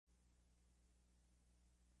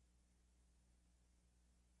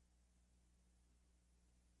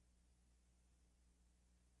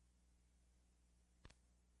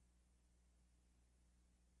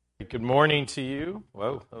Good morning to you.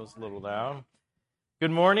 Whoa, that was a little loud. Good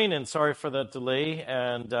morning, and sorry for that delay.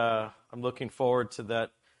 And I'm looking forward to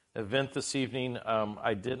that event this evening.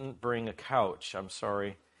 I didn't bring a couch. I'm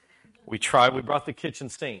sorry. We tried. We brought the kitchen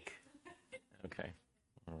sink. Okay.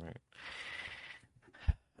 All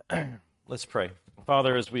right. Let's pray.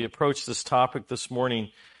 Father, as we approach this topic this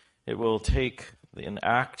morning, it will take an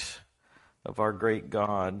act of our great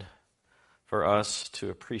God for us to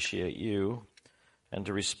appreciate you and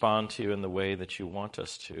to respond to you in the way that you want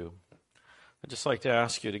us to. I'd just like to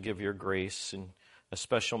ask you to give your grace and a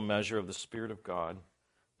special measure of the Spirit of God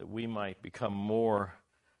that we might become more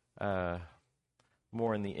in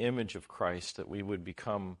the image of Christ, that we would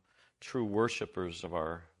become true worshipers of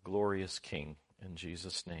our glorious King. In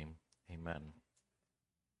Jesus' name, amen.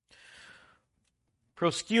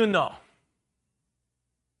 Prosciutto.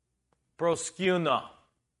 Prosciutto.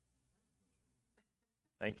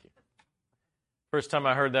 Thank you. First time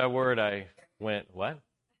I heard that word, I went, what?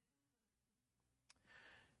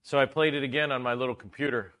 So I played it again on my little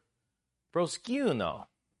computer. Prosciutto.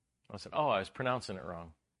 I said, I was pronouncing it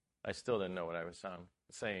wrong. I still didn't know what I was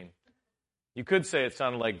saying. You could say it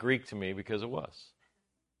sounded like Greek to me because it was.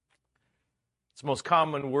 It's the most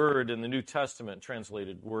common word in the New Testament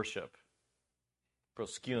translated worship.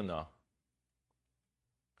 Prosciutto.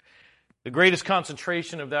 The greatest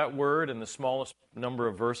concentration of that word in the smallest number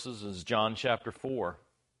of verses is John chapter 4.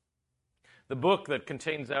 The book that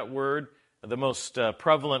contains that word, the most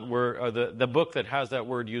prevalent word, or the book that has that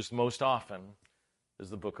word used most often,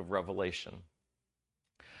 is the book of Revelation.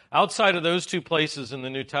 Outside of those two places in the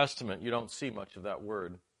New Testament, you don't see much of that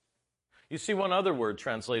word. You see one other word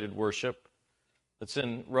translated worship. It's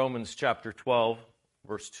in Romans chapter 12,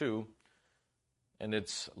 verse 2, and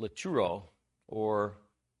it's laturo, or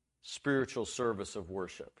spiritual service of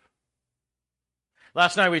worship.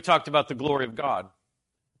 Last night we talked about the glory of God,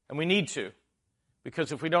 and we need to,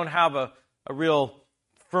 because if we don't have a real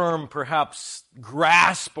firm, perhaps,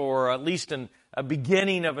 grasp, or at least a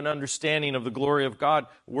beginning of an understanding of the glory of God,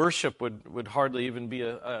 worship would hardly even be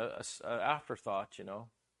an afterthought, you know.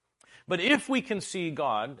 But if we can see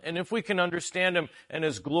God, and if we can understand Him and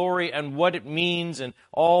His glory and what it means and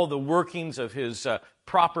all the workings of His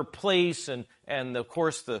proper place and of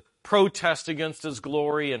course the protest against His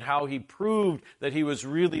glory and how He proved that He was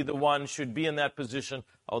really the one should be in that position,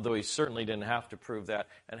 although He certainly didn't have to prove that,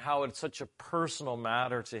 and how it's such a personal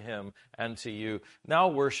matter to Him and to you. Now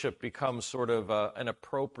worship becomes sort of an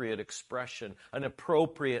appropriate expression, an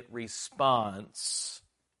appropriate response.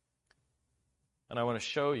 And I want to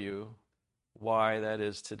show you why that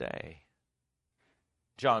is today.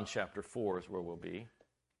 John chapter 4 is where we'll be.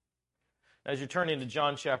 As you turn into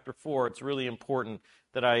John chapter 4, it's really important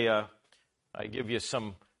that I give you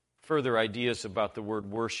some further ideas about the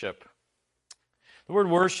word worship. The word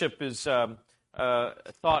worship is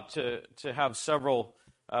thought to have several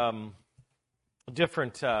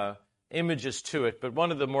different images to it, but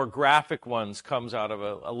one of the more graphic ones comes out of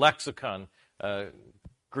a lexicon,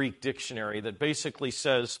 Greek dictionary, that basically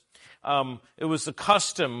says it was the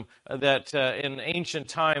custom that in ancient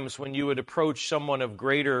times when you would approach someone of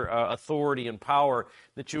greater authority and power,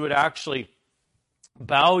 that you would actually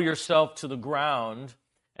bow yourself to the ground,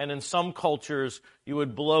 and in some cultures you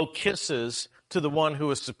would blow kisses to the one who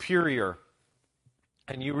is superior.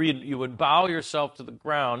 And you would bow yourself to the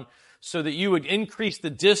ground so that you would increase the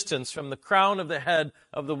distance from the crown of the head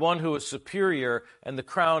of the one who is superior and the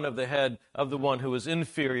crown of the head of the one who is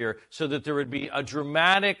inferior, so that there would be a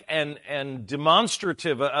dramatic and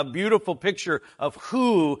demonstrative, a beautiful picture of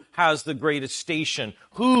who has the greatest station,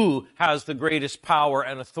 who has the greatest power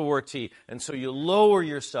and authority. And so you lower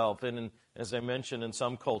yourself, and as I mentioned, in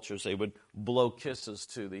some cultures, they would blow kisses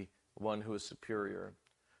to the one who is superior.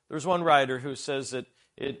 There's one writer who says that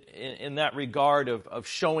in that regard of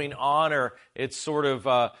showing honor, it sort of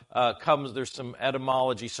there's some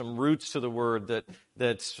etymology, some roots to the word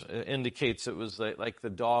that indicates it was like the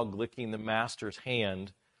dog licking the master's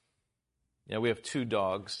hand. You know, we have two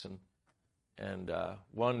dogs, and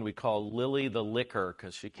one we call Lily the Licker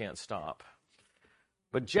because she can't stop.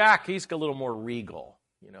 But Jack, he's a little more regal,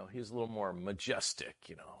 you know, he's a little more majestic,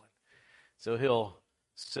 you know. So he'll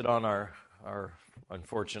sit on our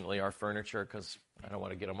unfortunately, our furniture, because I don't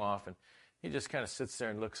want to get him off. And he just kind of sits there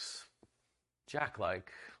and looks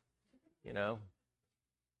Jack-like, you know.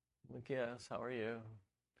 Like, yes, how are you?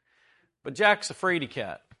 But Jack's a fraidy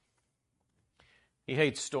cat. He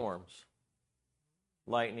hates storms,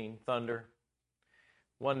 lightning, thunder.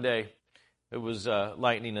 One day, it was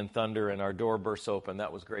lightning and thunder, and our door bursts open.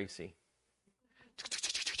 That was Gracie.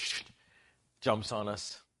 Jumps on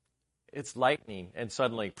us. It's lightning, and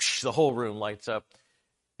suddenly the whole room lights up.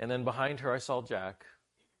 And then behind her, I saw Jack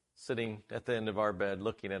sitting at the end of our bed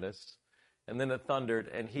looking at us. And then it thundered,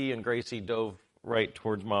 and he and Gracie dove right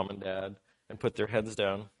towards Mom and Dad and put their heads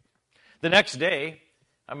down. The next day,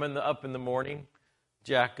 I'm up in the morning.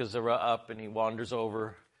 Jack is up, and he wanders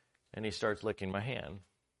over, and he starts licking my hand,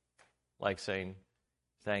 like saying,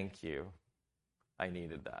 "Thank you. I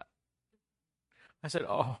needed that." I said,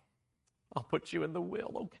 "Oh, I'll put you in the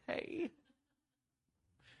will, okay?"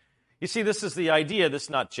 You see, this is the idea. This is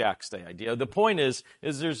not Jack's the idea. The point is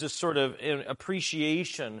there's this sort of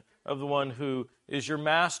appreciation of the one who is your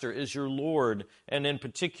master, is your Lord. And in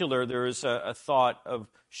particular, there is a thought of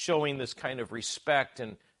showing this kind of respect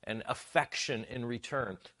and affection in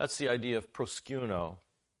return. That's the idea of proskuno.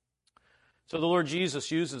 So the Lord Jesus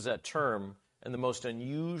uses that term in the most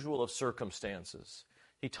unusual of circumstances.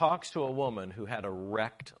 He talks to a woman who had a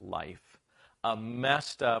wrecked life, a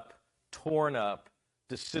messed up, torn up,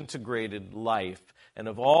 disintegrated life. And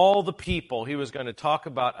of all the people, he was going to talk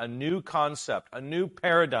about a new concept, a new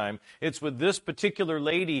paradigm. It's with this particular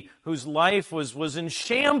lady whose life was in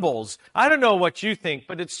shambles. I don't know what you think,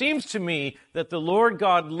 but it seems to me that the Lord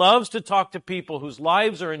God loves to talk to people whose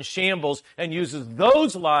lives are in shambles and uses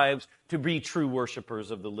those lives to be true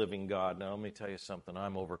worshipers of the living God. Now, let me tell you something.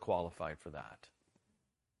 I'm overqualified for that,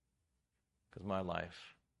 because my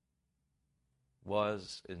life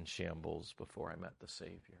was in shambles before I met the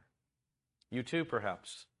Savior. You too,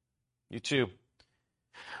 perhaps. You too.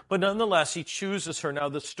 But nonetheless, he chooses her. Now,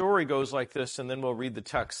 the story goes like this, and then we'll read the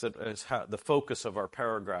text that is the focus of our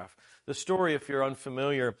paragraph. The story, if you're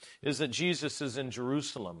unfamiliar, is that Jesus is in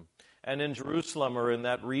Jerusalem. And in Jerusalem, or in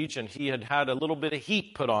that region, he had had a little bit of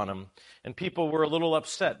heat put on him. And people were a little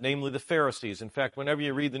upset, namely the Pharisees. In fact, whenever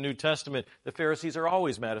you read the New Testament, the Pharisees are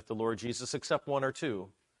always mad at the Lord Jesus, except one or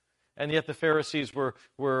two. And yet the Pharisees were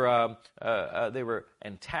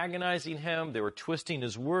antagonizing him. They were twisting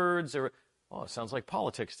his words. It sounds like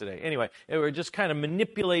politics today. Anyway, they were just kind of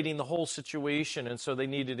manipulating the whole situation, and so they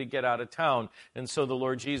needed to get out of town. And so the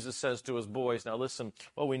Lord Jesus says to his boys, "Now listen,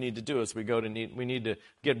 what we need to do is we need to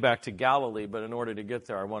get back to Galilee, but in order to get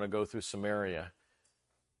there, I want to go through Samaria."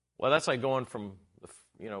 Well, that's like going from,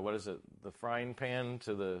 the frying pan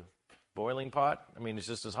to the boiling pot. I mean, it's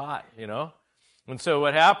just as hot, And so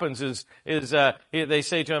what happens is they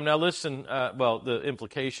say to him, "Now listen," the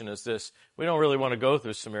implication is this: we don't really want to go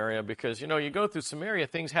through Samaria because, you go through Samaria,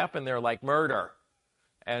 things happen there like murder.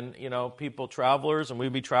 And, people, travelers, and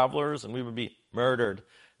we'd be travelers, and we would be murdered.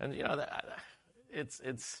 And,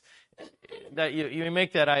 it's that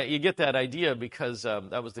you get that idea because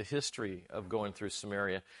that was the history of going through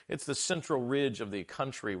Samaria. It's the central ridge of the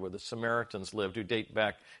country where the Samaritans lived, who dated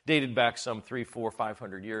back some 300, 400,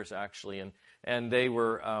 500 years, actually. And they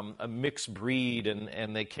were a mixed breed,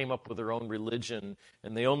 and they came up with their own religion,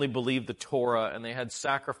 and they only believed the Torah, and they had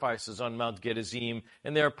sacrifices on Mount Gerizim,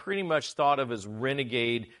 and they're pretty much thought of as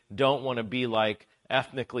renegade, don't want to be like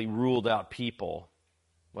ethnically ruled out people.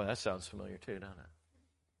 Well, that sounds familiar too, doesn't it?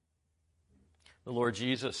 The Lord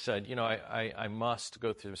Jesus said, I must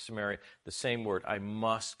go through Samaria. The same word, I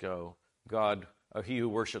must go. God, he who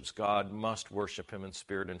worships God must worship him in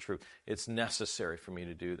spirit and truth. It's necessary for me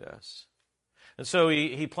to do this. And so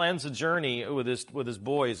he plans a journey with his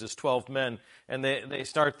boys, his 12 men, and they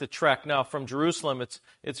start the trek. Now, from Jerusalem,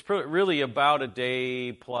 it's really about a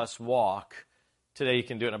day plus walk. Today, you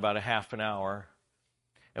can do it in about a half an hour.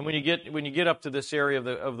 And when you get up to this area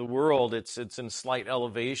of the world, it's in slight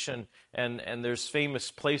elevation, and there's famous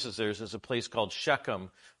places. There's a place called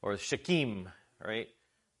Shechem, or Shechem, right?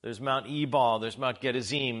 There's Mount Ebal, there's Mount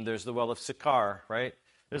Gerizim, there's the well of Sychar, right?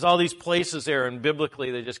 There's all these places there, and biblically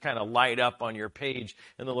they just kind of light up on your page.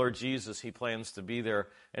 And the Lord Jesus, he plans to be there.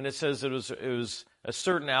 And it says it was a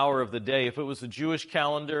certain hour of the day. If it was the Jewish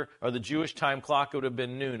calendar or the Jewish time clock, it would have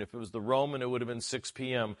been noon. If it was the Roman, it would have been 6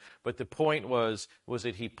 p.m. But the point was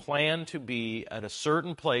that he planned to be at a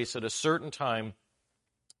certain place at a certain time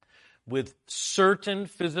with certain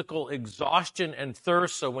physical exhaustion and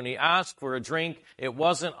thirst. So when he asked for a drink, it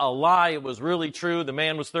wasn't a lie. It was really true. The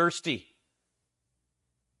man was thirsty.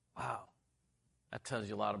 Wow, that tells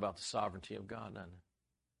you a lot about the sovereignty of God, doesn't it?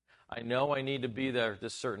 I know I need to be there at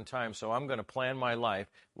this certain time, so I'm going to plan my life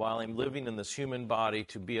while I'm living in this human body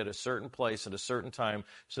to be at a certain place at a certain time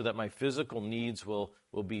so that my physical needs will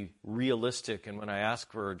be realistic, and when I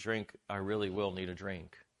ask for a drink, I really will need a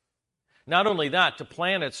drink. Not only that, to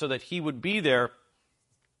plan it so that he would be there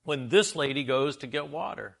when this lady goes to get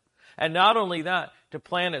water. And not only that, to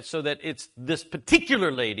plan it so that it's this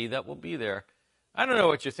particular lady that will be there. I don't know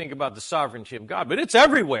what you think about the sovereignty of God, but it's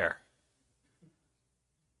everywhere.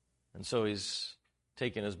 And so he's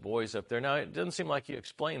taking his boys up there. Now, it doesn't seem like he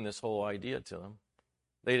explained this whole idea to them.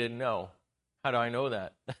 They didn't know. How do I know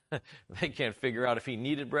that? They can't figure out if he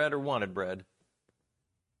needed bread or wanted bread.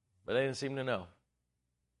 But they didn't seem to know.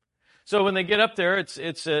 So when they get up there, it's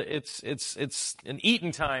an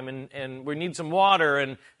eating time, and we need some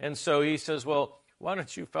water, and so he says, well, why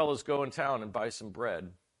don't you fellas go in town and buy some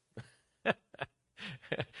bread?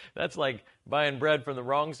 That's like buying bread from the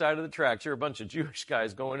wrong side of the tracks. You're a bunch of Jewish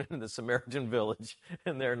guys going into the Samaritan village,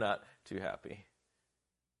 and they're not too happy.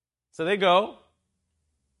 So they go,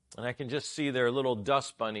 and I can just see their little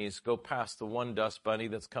dust bunnies go past the one dust bunny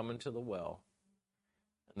that's coming to the well.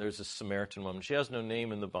 And there's a Samaritan woman. She has no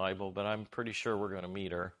name in the Bible, but I'm pretty sure we're going to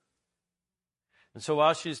meet her. And so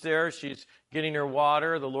while she's there, she's getting her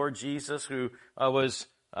water. The Lord Jesus, who was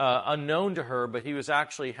unknown to her, but he was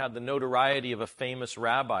actually had the notoriety of a famous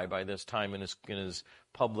rabbi by this time in his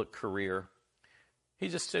public career.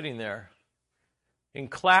 He's just sitting there in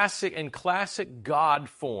classic God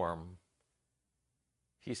form.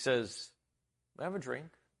 He says, "Have a drink."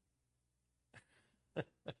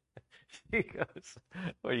 He goes,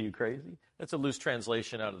 "What, are you crazy?" That's a loose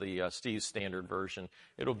translation out of the Steve's Standard Version.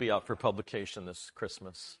 It'll be out for publication this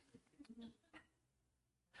Christmas.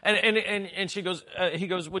 And she goes, he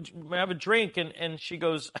goes, "Would you have a drink?" And she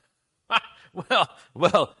goes,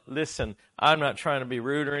 well, listen, I'm not trying to be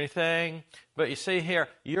rude or anything, but you see here,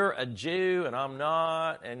 you're a Jew and I'm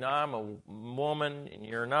not, and I'm a woman and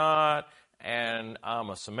you're not, and I'm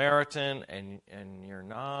a Samaritan and you're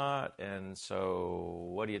not, and so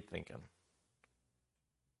what are you thinking?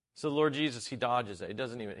 So the Lord Jesus, he dodges it. He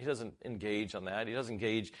doesn't engage on that. He doesn't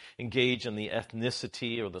engage in the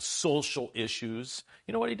ethnicity or the social issues.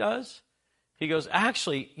 You know what he does? He goes,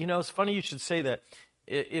 actually, it's funny you should say that.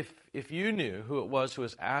 If you knew who it was who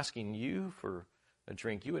was asking you for a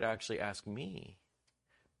drink, you would actually ask me.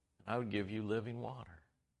 I would give you living water.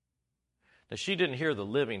 Now, she didn't hear the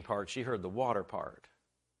living part. She heard the water part.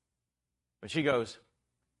 But she goes,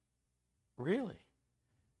 really?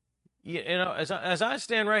 As I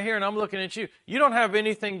stand right here and I'm looking at you, you don't have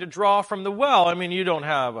anything to draw from the well. I mean, you don't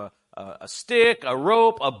have a stick, a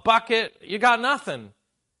rope, a bucket. You got nothing.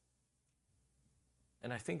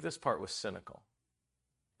 And I think this part was cynical.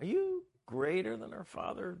 Are you greater than our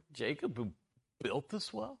father Jacob, who built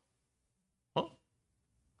this well? Huh?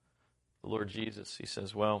 The Lord Jesus, he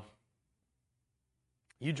says, well,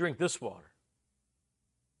 you drink this water,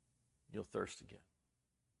 you'll thirst again.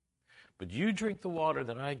 But you drink the water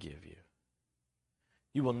that I give you,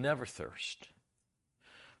 you will never thirst.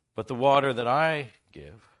 But the water that I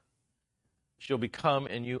give shall become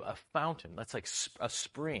in you a fountain. That's like a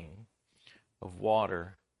spring of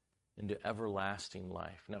water into everlasting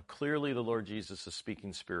life. Now, clearly the Lord Jesus is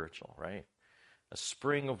speaking spiritual, right? A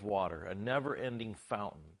spring of water, a never-ending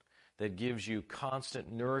fountain that gives you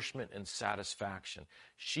constant nourishment and satisfaction.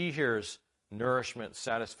 She hears nourishment,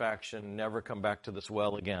 satisfaction, never come back to this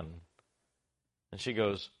well again. And she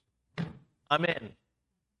goes, I'm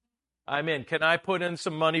in. Can I put in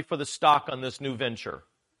some money for the stock on this new venture?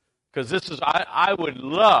 Because this is, I would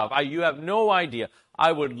love, you have no idea,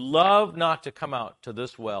 I would love not to come out to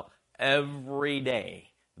this well every day,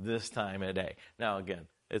 this time of day. Now again,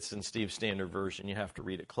 it's in Steve's Standard Version. You have to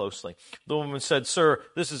read it closely. The woman said, Sir,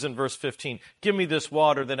 this is in verse 15, give me this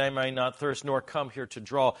water that I may not thirst, nor come here to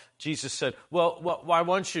draw. Jesus said, well, I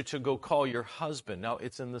want you to go call your husband. Now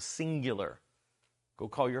it's in the singular. Go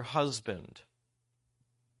call your husband.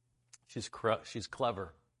 She's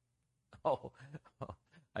clever. Oh,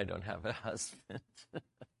 I don't have a husband.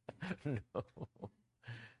 No.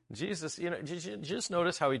 Jesus, did you just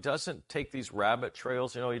notice how he doesn't take these rabbit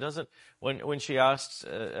trails? He doesn't, when she asked,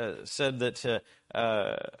 said that,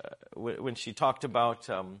 when she talked about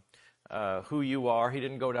who you are, he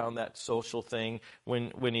didn't go down that social thing.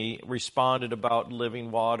 When he responded about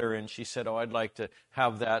living water and she said, I'd like to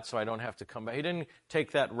have that so I don't have to come back. He didn't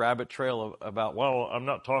take that rabbit trail about, I'm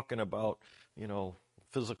not talking about,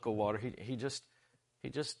 physical water. He just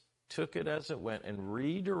took it as it went and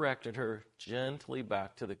redirected her gently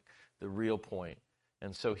back to the real point.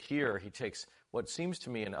 And so here he takes what seems to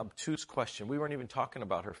me an obtuse question. We weren't even talking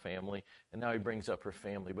about her family, and now he brings up her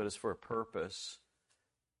family, but it's for a purpose.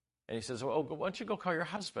 And he says, why don't you go call your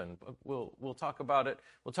husband? We'll talk about it.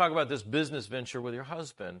 We'll talk about this business venture with your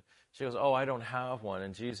husband. She goes, I don't have one.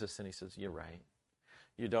 And Jesus, and he says, you're right.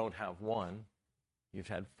 You don't have one. You've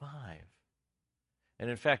had 5. And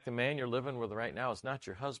in fact, the man you're living with right now is not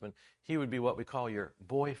your husband. He would be what we call your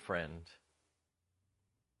boyfriend.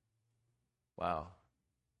 Wow.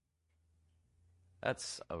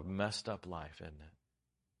 That's a messed up life, isn't it?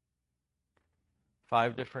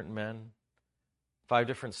 5 different men, 5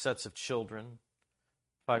 different sets of children,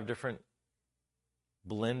 5 different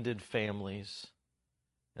blended families.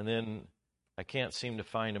 And then I can't seem to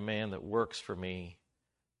find a man that works for me.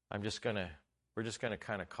 We're just going to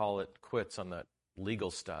kind of call it quits on that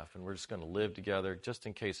legal stuff, and we're just going to live together just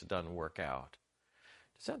in case it doesn't work out.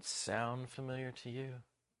 Does that sound familiar to you?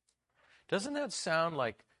 Doesn't that sound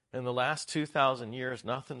like in the last 2,000 years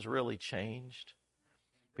nothing's really changed?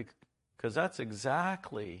 Because that's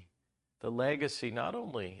exactly the legacy not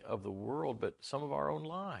only of the world, but some of our own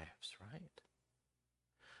lives, right?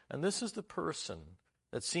 And this is the person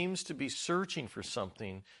that seems to be searching for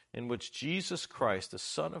something in which Jesus Christ, the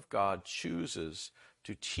Son of God, chooses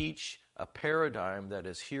to teach a paradigm that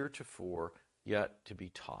is heretofore yet to be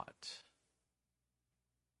taught.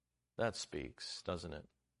 That speaks, doesn't it?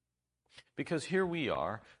 Because here we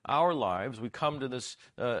are, our lives, we come to this,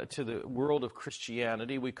 to the world of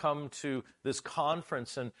Christianity, we come to this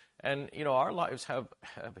conference, and you know, our lives have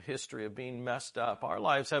a history of being messed up. Our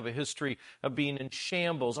lives have a history of being in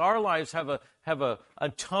shambles. Our lives have a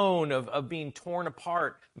tone of being torn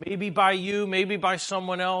apart, maybe by you, maybe by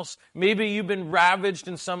someone else. Maybe you've been ravaged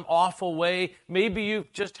in some awful way. Maybe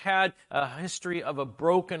you've just had a history of a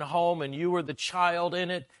broken home and you were the child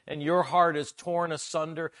in it and your heart is torn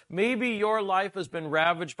asunder. Maybe your life has been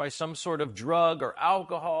ravaged by some sort of drug or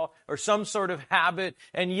alcohol or some sort of habit,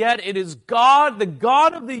 and yet it is God, the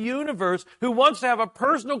God of the universe, who wants to have a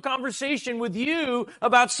personal conversation with you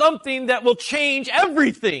about something that will change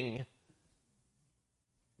everything.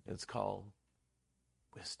 It's called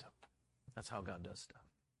wisdom. That's how God does stuff.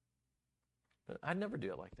 But I'd never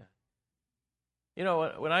do it like that. You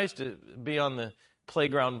know, when I used to be on the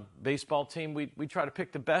playground baseball team, we try to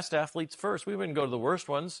pick the best athletes first. We wouldn't go to the worst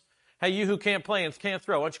ones. Hey, you who can't play and can't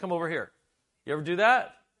throw, why don't you come over here? You ever do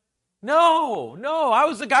that? No. I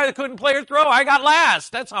was the guy that couldn't play or throw. I got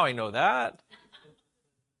last. That's how I know that.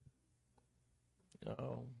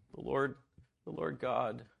 No, the Lord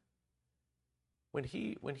God, when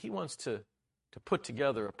He wants to put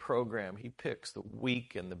together a program, He picks the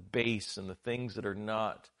weak and the base and the things that are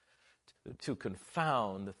not to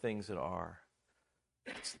confound the things that are.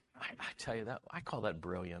 I tell you that, I call that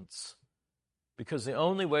brilliance. Because the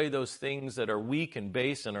only way those things that are weak and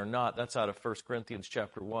base and are not, that's out of 1 Corinthians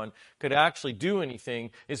chapter 1, could actually do anything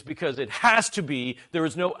is because it has to be. There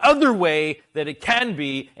is no other way that it can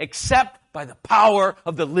be except by the power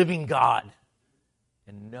of the living God.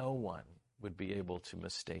 And no one would be able to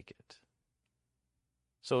mistake it.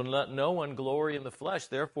 So let no one glory in the flesh.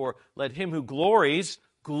 Therefore, let him who glories,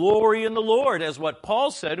 glory in the Lord, as what Paul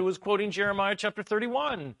said, who was quoting Jeremiah chapter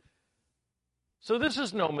 31. So this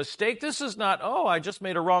is no mistake. This is not, I just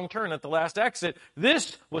made a wrong turn at the last exit.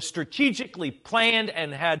 This was strategically planned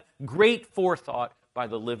and had great forethought by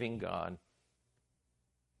the living God.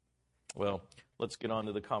 Well, let's get on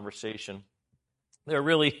to the conversation. They're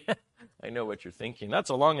really, I know what you're thinking. That's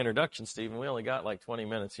a long introduction, Stephen. We only got like 20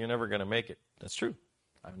 minutes. You're never going to make it. That's true.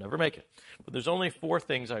 I'll never make it. But there's only 4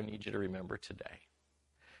 things I need you to remember today.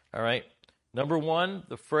 All right? Number 1,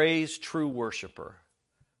 the phrase true worshiper.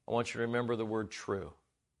 I want you to remember the word true.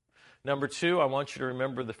 Number 2, I want you to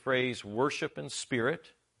remember the phrase worship in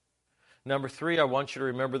spirit. Number 3, I want you to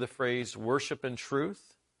remember the phrase worship in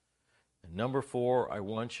truth. And number 4, I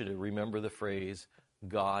want you to remember the phrase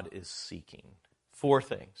God is seeking. 4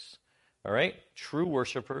 things. All right? True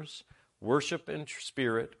worshipers, worship in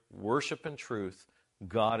spirit, worship in truth,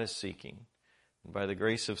 God is seeking. And by the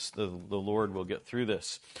grace of the Lord, we'll get through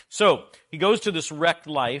this. So, he goes to this wrecked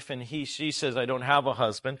life, and she says, I don't have a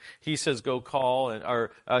husband. He says, go call,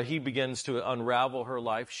 he begins to unravel her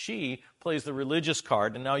life. She plays the religious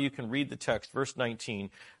card, and now you can read the text, verse 19.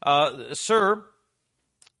 Sir,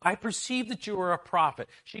 I perceive that you are a prophet.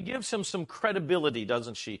 She gives him some credibility,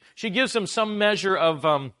 doesn't she? She gives him some measure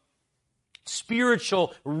of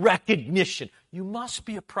spiritual recognition. You must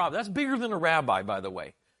be a prophet. That's bigger than a rabbi, by the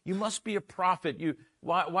way. You must be a prophet.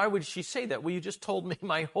 Why would she say that? Well, you just told me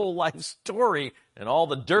my whole life story and all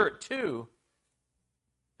the dirt, too.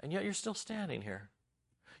 And yet you're still standing here.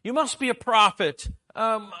 You must be a prophet.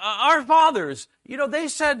 Our fathers, they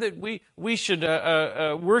said that we should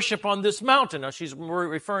worship on this mountain. Now, she's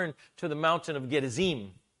referring to the mountain of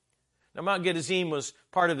Gerizim. Now, Mount Gerizim was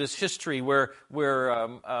part of this history where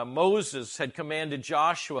Moses had commanded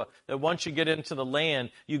Joshua that once you get into the land,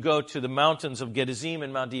 you go to the mountains of Gerizim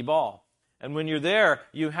and Mount Ebal. And when you're there,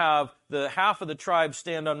 you have the half of the tribes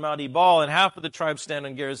stand on Mount Ebal and half of the tribes stand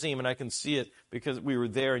on Gerizim, and I can see it because we were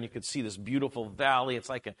there, and you could see this beautiful valley. It's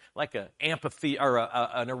like a amphitheater or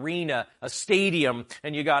an arena, a stadium,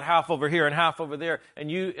 and you got half over here and half over there.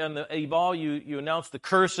 And you on the Ebal you announce the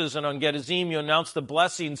curses, and on Gerizim you announce the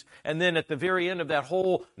blessings. And then at the very end of that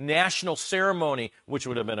whole national ceremony, which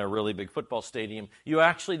would have been a really big football stadium, you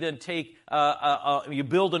actually then take you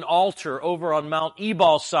build an altar over on Mount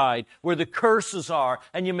Ebal side where the curses are,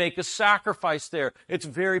 and you make a sacrifice there. It's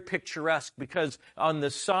very picturesque because on the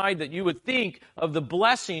side that you would think of the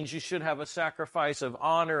blessings, you should have a sacrifice of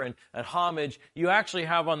honor and homage. You actually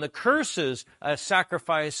have on the curses a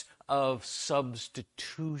sacrifice of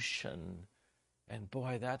substitution. And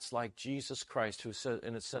boy, that's like Jesus Christ, who said,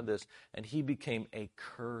 and it said this, and he became a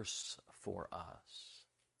curse for us.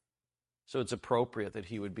 So it's appropriate that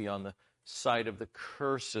he would be on the side of the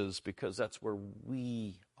curses because that's where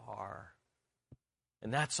we are.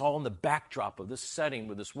 And that's all in the backdrop of this setting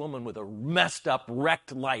with this woman with a messed up,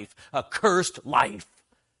 wrecked life, a cursed life.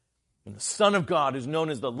 And the Son of God, who's known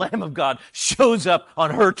as the Lamb of God, shows up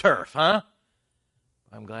on her turf, huh?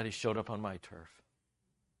 I'm glad he showed up on my turf.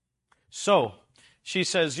 So, she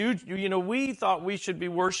says, you know, we thought we should be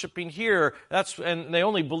worshiping here. And they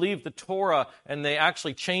only believed the Torah, and they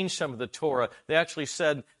actually changed some of the Torah. They actually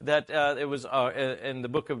said that it was in the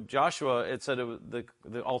book of Joshua. It said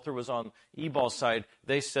the altar was on Ebal's side.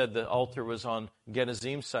 They said the altar was on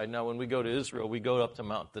Gerizim's side. Now, when we go to Israel, we go up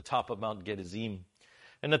to the top of Mount Gerizim,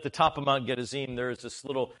 and at the top of Mount Gerizim, there is this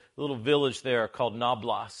little village there called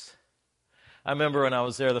Nablus. I remember when I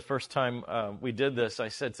was there the first time we did this, I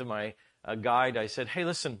said to my guide, I said, hey,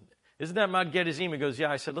 listen, isn't that Mount Gerizim? He goes,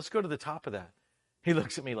 yeah. I said, let's go to the top of that. He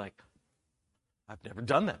looks at me like, I've never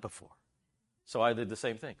done that before. So I did the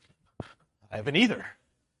same thing. I haven't either.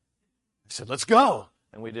 I said, let's go.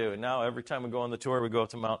 And we do. And now every time we go on the tour, we go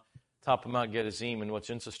up to top of Mount Gerizim. And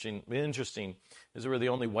what's interesting is we're the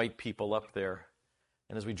only white people up there.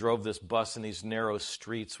 And as we drove this bus in these narrow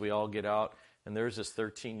streets, we all get out, and there's this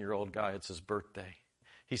 13-year-old guy. It's his birthday.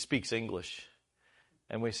 He speaks English.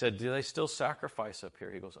 And we said, do they still sacrifice up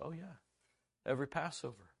here? He goes, oh, yeah, every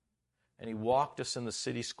Passover. And he walked us in the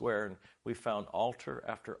city square, and we found altar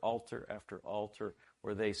after altar after altar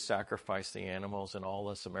where they sacrifice the animals, and all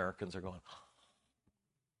us Americans are going,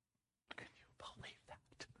 can you believe that?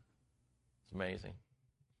 It's amazing.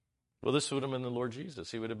 Well, this would have been the Lord Jesus.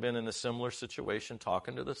 He would have been in a similar situation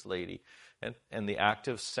talking to this lady, and the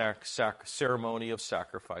active ceremony of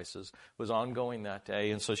sacrifices was ongoing that day.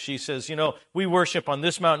 And so she says, you know, we worship on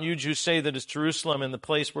this mountain. You Jews say that it's Jerusalem and the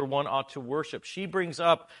place where one ought to worship. She brings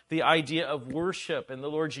up the idea of worship, and the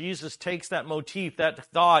Lord Jesus takes that motif, that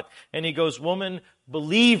thought, and he goes, woman,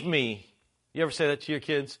 believe me. You ever say that to your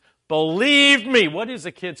kids? Believe me. What is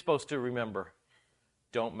a kid supposed to remember?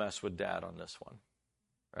 Don't mess with dad on this one.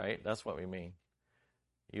 Right? That's what we mean.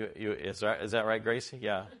 Is that right, Gracie?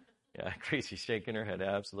 Yeah. Yeah, Gracie's shaking her head.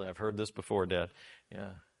 Absolutely. I've heard this before, Dad.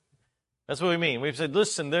 Yeah. That's what we mean. We've said,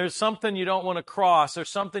 listen, there's something you don't want to cross. There's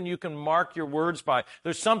something you can mark your words by.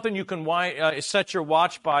 There's something you can set your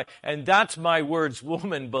watch by. And that's my words.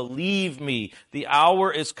 Woman, believe me, the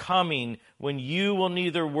hour is coming when you will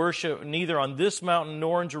neither on this mountain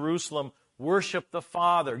nor in Jerusalem worship the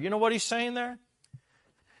Father. You know what he's saying there?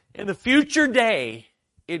 In the future day,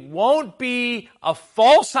 it won't be a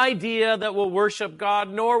false idea that will worship God,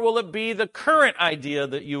 nor will it be the current idea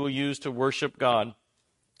that you will use to worship God.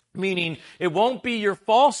 Meaning, it won't be your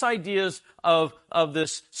false ideas of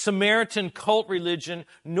this Samaritan cult religion,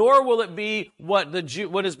 nor will it be what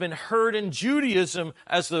has been heard in Judaism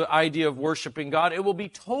as the idea of worshiping God. It will be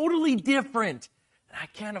totally different. And I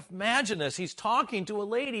can't imagine this. He's talking to a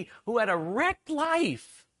lady who had a wrecked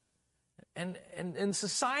life. And in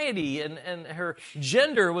society, and her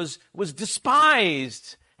gender was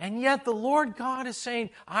despised. And yet the Lord God is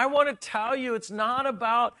saying, I want to tell you, it's not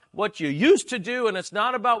about what you used to do, and it's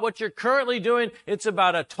not about what you're currently doing. It's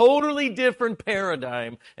about a totally different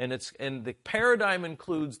paradigm. And the paradigm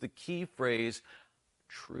includes the key phrase,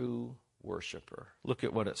 true worshiper. Look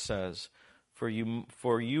at what it says. For you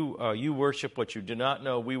worship what you do not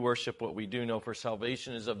know. We worship what we do know. For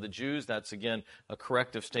salvation is of the Jews. That's, again, a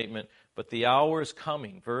corrective statement. But the hour is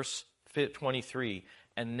coming. Verse 23.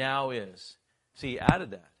 And now is. See, he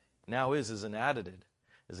added that. Now is an additive.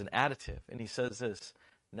 And he says this.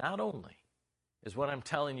 Not only is what I'm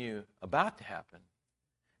telling you about to happen,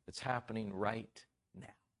 it's happening right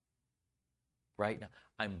now. Right now.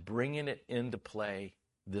 I'm bringing it into play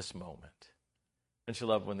this moment. Don't you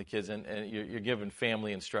love when the kids, and you're given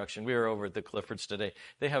family instruction. We were over at the Cliffords today.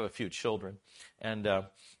 They have a few children. And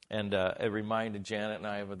it reminded Janet and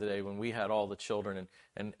I of the day when we had all the children,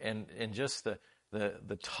 and just the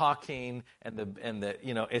talking and the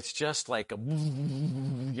it's just like a,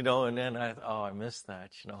 and then I miss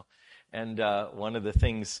that, And one of the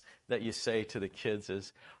things that you say to the kids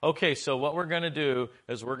is, okay, so what we're going to do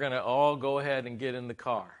is we're going to all go ahead and get in the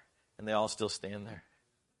car. And they all still stand there.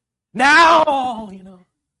 Now,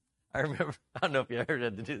 I remember, I don't know if you ever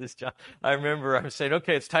had to do this, John. I remember I was saying,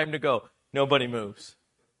 okay, it's time to go. Nobody moves.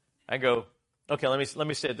 I go, okay, let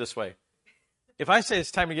me say it this way. If I say it's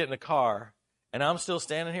time to get in the car and I'm still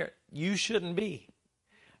standing here, you shouldn't be.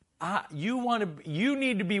 You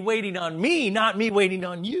need to be waiting on me, not me waiting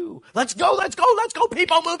on you. Let's go,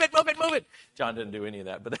 people, move it. John didn't do any of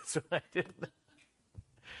that, but that's what I did.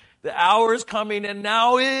 The hour is coming, and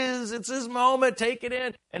now it's his moment. Take it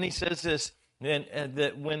in. And he says this, and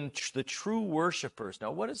that when the true worshipers,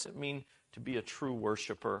 now what does it mean to be a true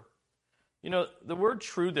worshiper? The word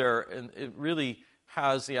true there, and it really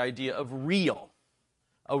has the idea of real.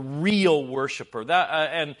 A real worshiper.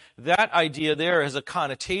 That idea there has a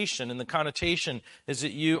connotation, and the connotation is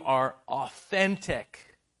that you are authentic.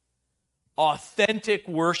 Authentic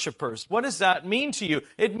worshipers. What does that mean to you?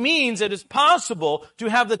 It means that it's possible to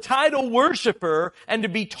have the title worshiper and to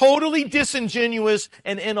be totally disingenuous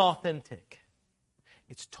and inauthentic.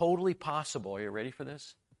 It's totally possible. Are you ready for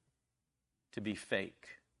this? To be fake.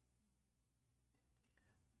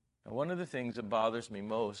 Now, one of the things that bothers me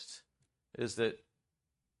most is that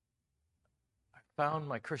I found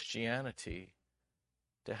my Christianity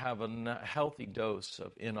to have a healthy dose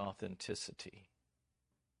of inauthenticity.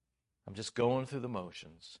 I'm just going through the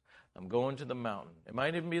motions. I'm going to the mountain. It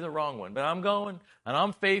might even be the wrong one, but I'm going, and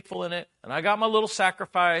I'm faithful in it, and I got my little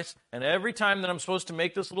sacrifice, and every time that I'm supposed to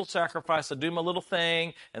make this little sacrifice, I do my little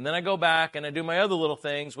thing, and then I go back and I do my other little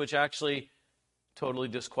things, which actually totally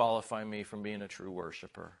disqualify me from being a true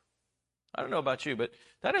worshiper. I don't know about you, but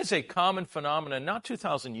that is a common phenomenon, not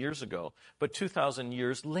 2,000 years ago, but 2,000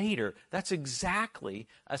 years later. That's exactly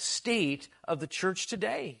a state of the church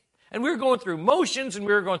today. And we're going through motions, and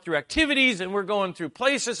we're going through activities, and we're going through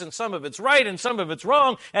places, and some of it's right, and some of it's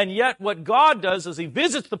wrong. And yet what God does is he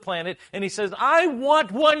visits the planet, and he says, I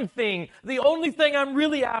want one thing. The only thing I'm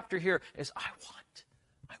really after here is I want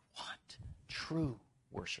true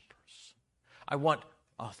worshipers. I want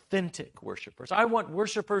authentic worshipers. I want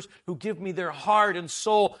worshipers who give me their heart and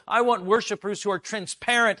soul. I want worshipers who are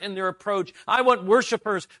transparent in their approach. I want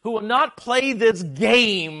worshipers who will not play this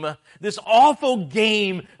game, this awful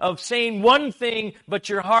game of saying one thing, but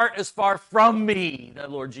your heart is far from me. The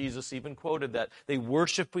Lord Jesus even quoted that. They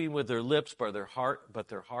worship me with their lips, but their heart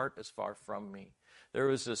is far from me. There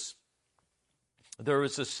was this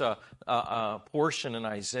portion in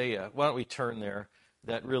Isaiah. Why don't we turn there?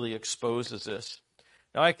 That really exposes this.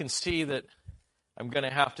 Now, I can see that I'm going to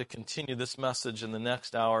have to continue this message in the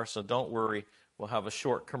next hour, so don't worry. We'll have a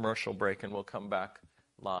short commercial break, and we'll come back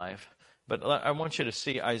live. But I want you to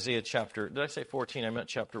see Isaiah chapter, did I say 14? I meant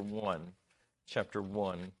chapter 1. Chapter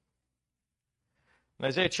 1. In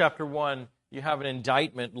Isaiah chapter 1, you have an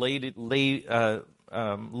indictment leveled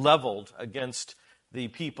against the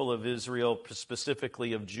people of Israel,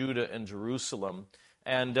 specifically of Judah and Jerusalem.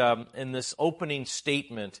 And in this opening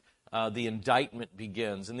statement, the indictment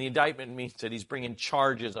begins. And the indictment means that he's bringing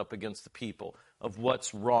charges up against the people of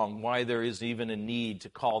what's wrong, why there is even a need to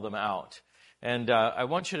call them out. And I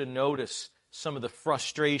want you to notice some of the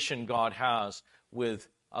frustration God has with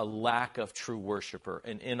a lack of true worshiper,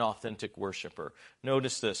 an inauthentic worshiper.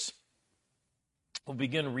 Notice this. We'll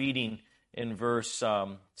begin reading in verse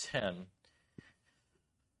 10.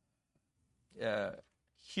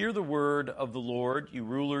 Hear the word of the Lord, you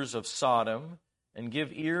rulers of Sodom, and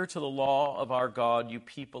give ear to the law of our God, you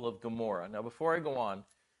people of Gomorrah. Now, before I go on,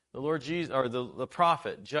 the Lord Jesus, or the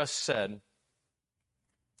prophet, just said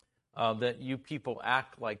that you people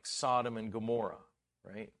act like Sodom and Gomorrah,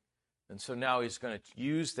 right? And so now he's going to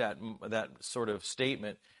use that sort of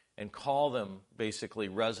statement and call them basically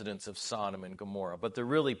residents of Sodom and Gomorrah, but they're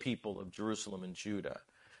really people of Jerusalem and Judah.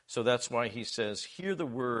 So that's why he says, hear the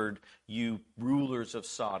word, you rulers of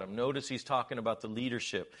Sodom. Notice he's talking about the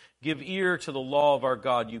leadership. Give ear to the law of our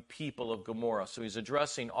God, you people of Gomorrah. So he's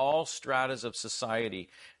addressing all stratas of society.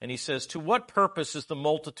 And he says, to what purpose is the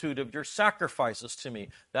multitude of your sacrifices to me?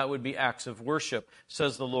 That would be acts of worship,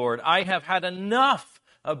 says the Lord. I have had enough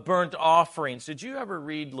of burnt offerings. Did you ever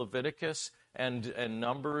read Leviticus and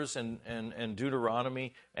Numbers and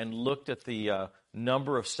Deuteronomy and looked at the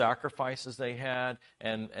number of sacrifices they had,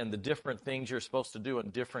 and the different things you're supposed to do on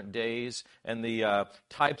different days, and the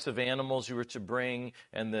types of animals you were to bring,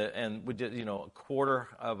 and we did, a quarter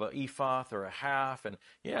of an ephah or a half, and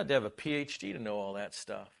you had to have a PhD to know all that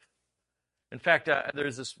stuff. In fact,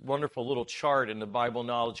 there's this wonderful little chart in the Bible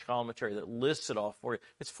Knowledge Commentary that lists it all for you.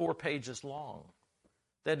 It's 4 pages long.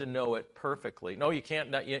 They had to know it perfectly. No, you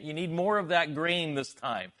can't. You need more of that grain this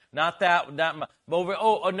time. Not that.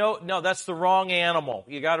 No, that's the wrong animal.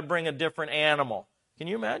 You got to bring a different animal. Can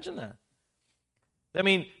you imagine that? I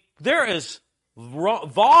mean, there is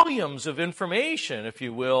volumes of information, if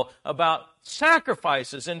you will, about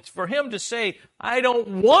sacrifices. And for him to say, I don't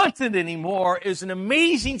want it anymore, is an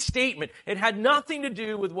amazing statement. It had nothing to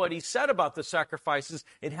do with what he said about the sacrifices.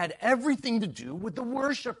 It had everything to do with the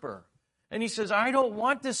worshiper. And he says, I don't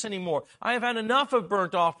want this anymore. I have had enough of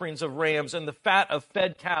burnt offerings of rams and the fat of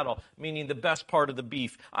fed cattle, meaning the best part of the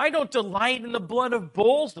beef. I don't delight in the blood of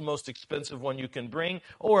bulls, the most expensive one you can bring,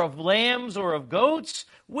 or of lambs or of goats.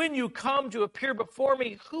 When you come to appear before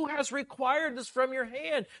me, who has required this from your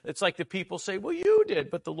hand? It's like the people say, well, you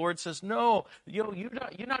did. But the Lord says, no, you're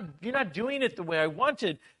not doing it the way I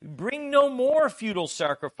wanted. Bring no more futile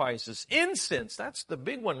sacrifices. Incense, that's the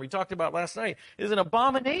big one we talked about last night, is an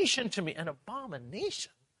abomination to me. An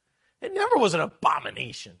abomination. It never was an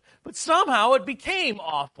abomination, but somehow it became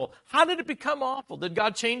awful. How did it become awful? Did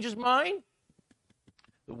God change his mind?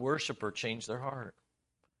 The worshiper changed their heart.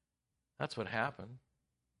 That's what happened.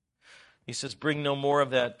 He says, bring no more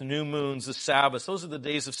of that. The new moons, the Sabbaths, those are the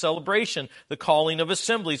days of celebration, the calling of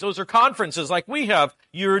assemblies. Those are conferences like we have.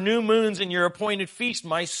 Your new moons and your appointed feast,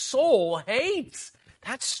 my soul hates.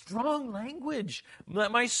 That's strong language.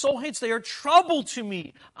 My soul hates. They are trouble to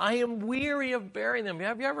me. I am weary of bearing them.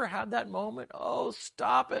 Have you ever had that moment? Oh,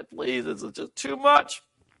 stop it, please. It's just too much.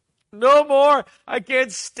 No more. I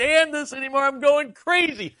can't stand this anymore. I'm going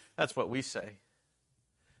crazy. That's what we say.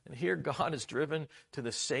 And here God is driven to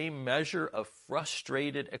the same measure of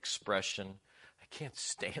frustrated expression. I can't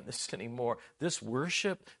stand this anymore. This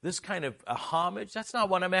worship, this kind of a homage, that's not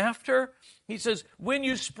what I'm after. He says, when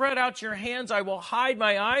you spread out your hands, I will hide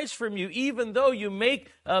my eyes from you. Even though you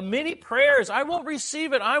make many prayers, I won't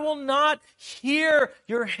receive it. I will not hear.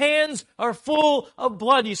 Your hands are full of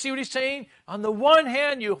blood. You see what he's saying? On the one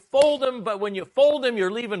hand, you fold them, but when you fold them,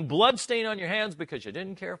 you're leaving blood stain on your hands because you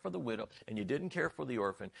didn't care for the widow and you didn't care for the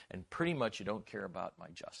orphan, and pretty much you don't care about my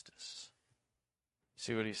justice.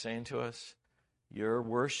 See what he's saying to us? Your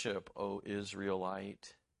worship, O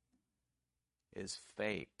Israelite, is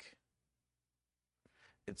fake.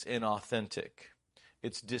 It's inauthentic.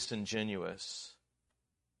 It's disingenuous.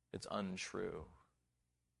 It's untrue.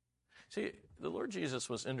 See, the Lord Jesus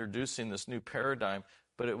was introducing this new paradigm,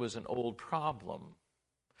 but it was an old problem.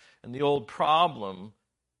 And the old problem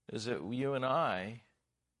is that you and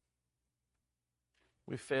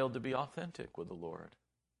we failed to be authentic with the Lord.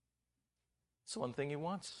 It's the one thing he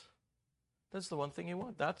wants. That's the one thing he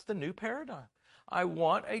wants. That's the new paradigm. I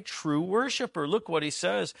want a true worshiper. Look what he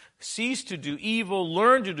says. Cease to do evil,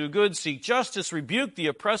 learn to do good, seek justice, rebuke the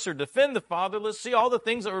oppressor, defend the fatherless. See all the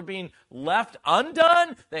things that were being left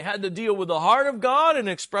undone? They had to deal with the heart of God and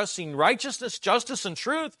expressing righteousness, justice, and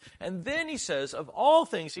truth. And then he says, of all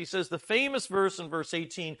things, he says the famous verse in verse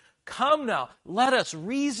 18, come now, let us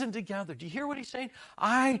reason together. Do you hear what he's saying?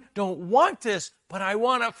 I don't want this, but I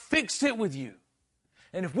want to fix it with you.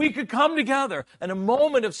 And if we could come together in a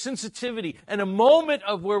moment of sensitivity and a moment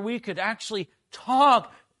of where we could actually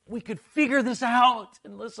talk, we could figure this out.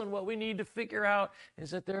 And listen, what we need to figure out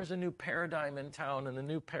is that there's a new paradigm in town, and the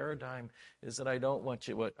new paradigm is that I don't want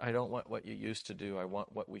what you used to do. I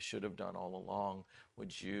want what we should have done all along.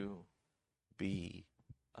 Would you be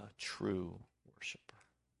a true worshiper?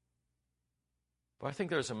 But I think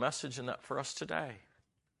there's a message in that for us today.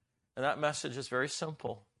 And that message is very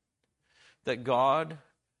simple. That God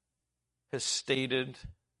has stated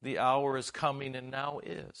the hour is coming and now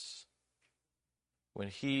is when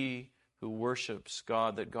he who worships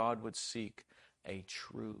God, that God would seek a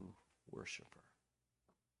true worshiper.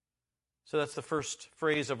 So that's the first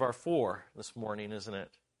phrase of our 4 this morning, isn't it?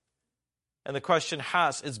 And the question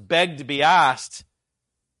is begged to be asked,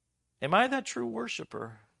 am I that true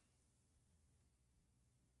worshiper?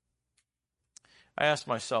 I asked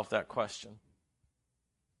myself that question.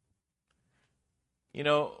 You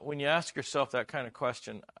know, when you ask yourself that kind of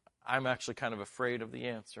question, I'm actually kind of afraid of the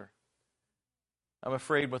answer. I'm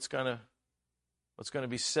afraid what's going to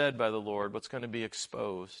be said by the Lord, what's going to be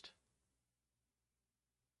exposed.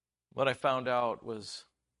 What I found out was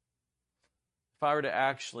if I were to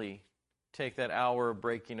actually take that hour of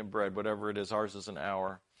breaking of bread, whatever it is, ours is an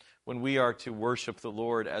hour, when we are to worship the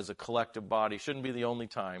Lord as a collective body. Shouldn't be the only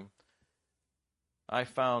time. I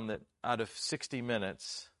found that out of 60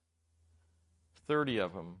 minutes, 30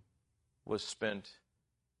 of them was spent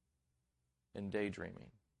in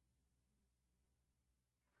daydreaming.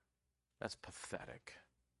 That's pathetic.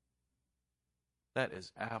 That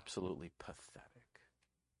is absolutely pathetic.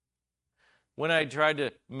 When I tried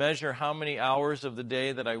to measure how many hours of the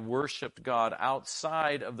day that I worshiped God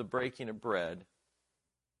outside of the breaking of bread,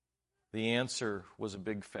 the answer was a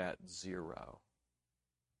big fat 0.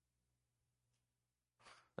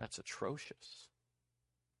 That's atrocious.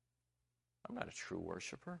 I'm not a true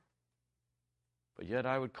worshiper. But yet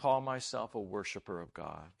I would call myself a worshiper of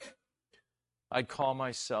God. I'd call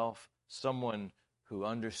myself someone who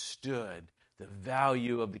understood the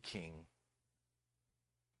value of the King.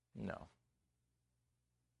 No.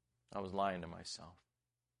 I was lying to myself.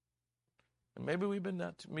 And maybe we've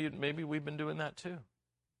been doing that too.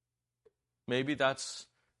 Maybe that's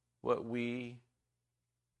what we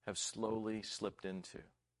have slowly slipped into.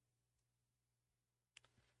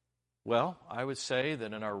 Well, I would say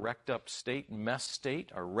that in our wrecked up state, mess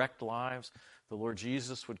state, our wrecked lives, the Lord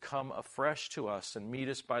Jesus would come afresh to us and meet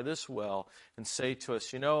us by this well and say to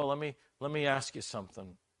us, let me ask you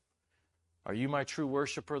something. Are you my true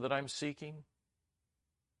worshiper that I'm seeking?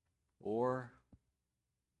 Or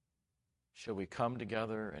shall we come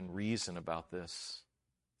together and reason about this,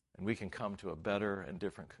 and we can come to a better and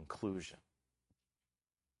different conclusion?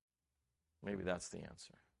 Maybe that's the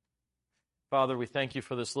answer. Father, we thank you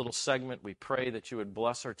for this little segment. We pray that you would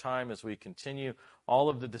bless our time as we continue all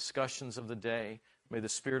of the discussions of the day. May the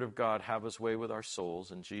Spirit of God have his way with our souls.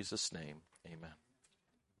 In Jesus' name, amen.